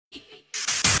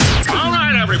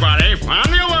everybody.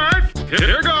 On the alert.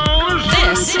 Here goes.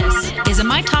 This is a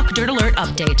My Talk Dirt Alert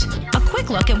update. A quick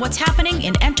look at what's happening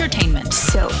in entertainment.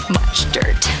 So much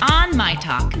dirt. On My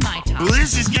Talk. Well,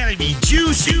 this is going to be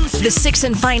juicy. The 6th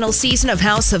and final season of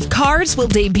House of Cards will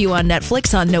debut on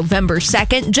Netflix on November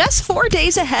 2nd, just 4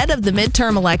 days ahead of the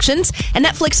midterm elections. And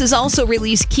Netflix has also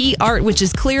released key art, which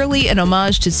is clearly an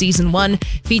homage to season 1,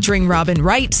 featuring Robin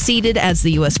Wright seated as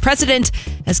the U.S. president,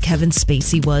 as Kevin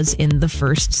Spacey was in the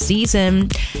first season.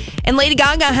 And Lady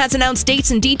Gaga has announced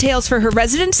dates and details for her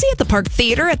residency at the Park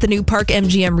Theater at the new Park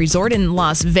MGM Resort in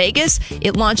Las Vegas.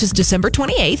 It launches December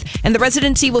 28th, and the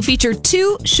residency will feature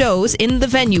 2 shows in the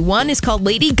venue. One is called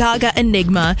Lady Gaga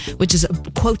Enigma, which is,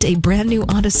 quote, a brand new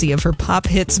odyssey of her pop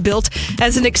hits built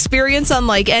as an experience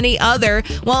unlike any other,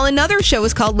 while another show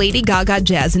is called Lady Gaga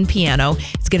Jazz and Piano.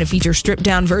 It's going to feature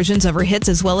stripped-down versions of her hits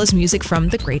as well as music from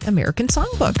the Great American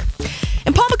Songbook.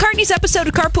 And Paul McCartney's episode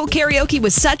of Carpool Karaoke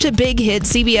was such a big hit,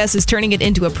 CBS is turning it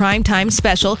into a primetime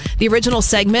special. The original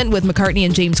segment with McCartney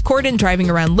and James Corden driving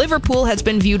around Liverpool has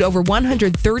been viewed over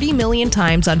 130 million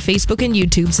times on Facebook and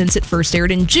YouTube since it first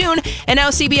aired in June. And now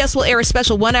CBS will air a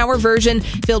special 1-hour version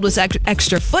filled with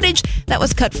extra footage that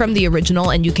was cut from the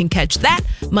original. And you can catch that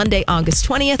Monday, August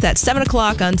 20th at 7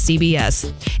 o'clock on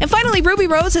CBS. And finally, Ruby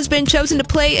Rose has been chosen to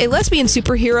play a lesbian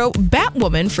superhero,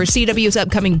 Batwoman, for CW's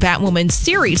upcoming Batwoman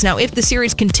series. Now, if the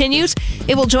series continues,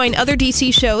 it will join other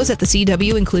DC shows at the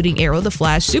CW, including Arrow, The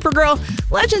Flash, Supergirl,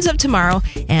 Legends of Tomorrow,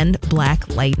 and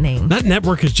Black Lightning. That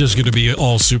network is just going to be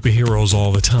all superheroes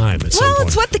all the time at some point. Well,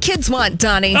 it's what the kids want,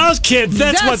 Donnie. Those kids,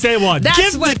 that's what they want.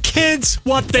 Give the kids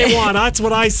what they want. That's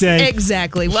what I say.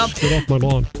 Exactly. Well, get off my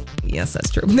lawn. Yes, that's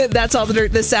true. That's all the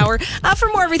dirt this hour. For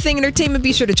more everything entertainment,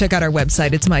 be sure to check out our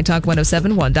website. It's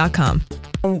mytalk1071.com.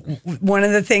 One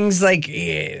of the things, like,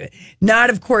 not,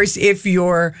 of course, if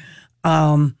you're,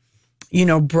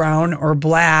 brown or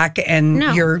black and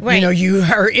you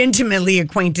are intimately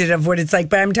acquainted of what it's like.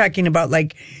 But I'm talking about,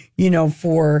 like,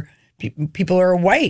 for people who are white.